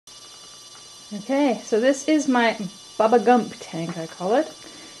Okay, so this is my BubbaGump tank, I call it.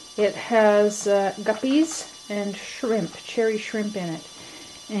 It has guppies and shrimp, cherry shrimp in it.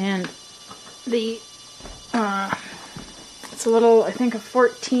 And the it's a little, I think a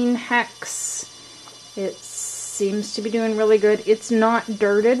 14 hex. It seems to be doing really good. It's not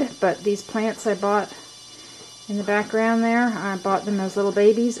dirted, but these plants I bought in the background there, I bought them as little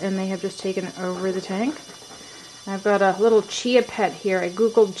babies and they have just taken over the tank. I've got a little chia pet here. I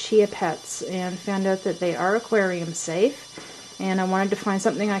googled chia pets and found out that they are aquarium safe, and I wanted to find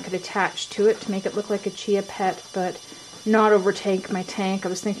something I could attach to it to make it look like a chia pet but not overtake my tank. I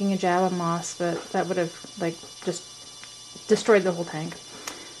was thinking a Java moss, but that would have like just destroyed the whole tank.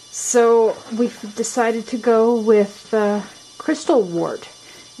 So we've decided to go with crystal wart.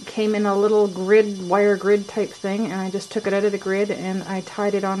 It came in a little grid, wire grid type thing, and I just took it out of the grid and I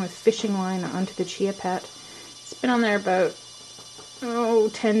tied it on with fishing line onto the chia pet. It's been on there about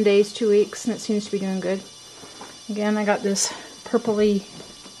 10 days, 2 weeks, and it seems to be doing good. Again, I got this purpley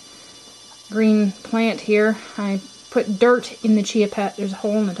green plant here. I put dirt in the chia pet. There's a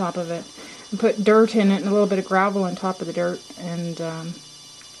hole in the top of it. I put dirt in it and a little bit of gravel on top of the dirt, and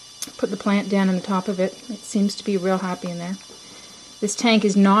put the plant down on the top of it. It seems to be real happy in there. This tank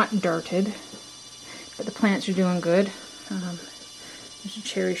is not dirted, but the plants are doing good. There's a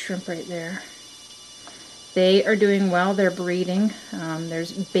cherry shrimp right there. They are doing well. They're breeding.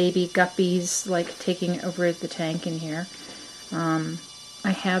 There's baby guppies like taking over the tank in here. I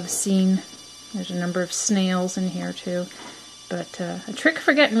have seen there's a number of snails in here too. But a trick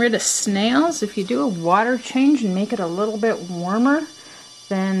for getting rid of snails, if you do a water change and make it a little bit warmer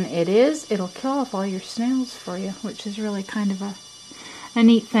than it is, it'll kill off all your snails for you, which is really kind of a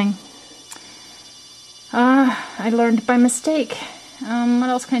neat thing. I learned by mistake. What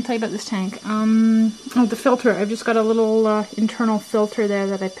else can I tell you about this tank? Oh, the filter. I've just got a little internal filter there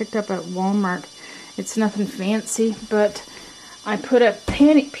that I picked up at Walmart. It's nothing fancy, but I put a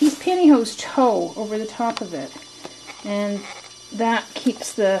pantyhose toe over the top of it, and that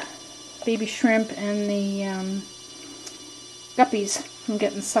keeps the baby shrimp and the guppies from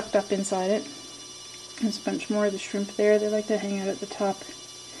getting sucked up inside it. There's a bunch more of the shrimp there. They like to hang out at the top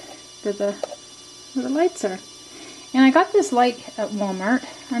where the lights are. And I got this light at Walmart.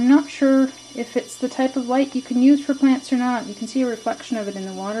 I'm not sure if it's the type of light you can use for plants or not. You can see a reflection of it in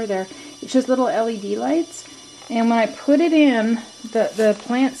the water there. It's just little LED lights. And when I put it in, the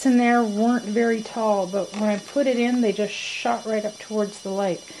plants in there weren't very tall, but when I put it in, they just shot right up towards the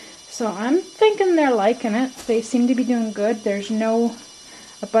light. So I'm thinking they're liking it. They seem to be doing good. There's no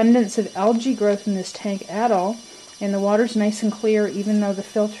abundance of algae growth in this tank at all. And the water's nice and clear, even though the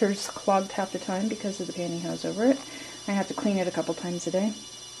filter's clogged half the time because of the pantyhose over it. I have to clean it a couple times a day.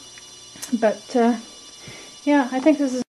 But, yeah, I think this is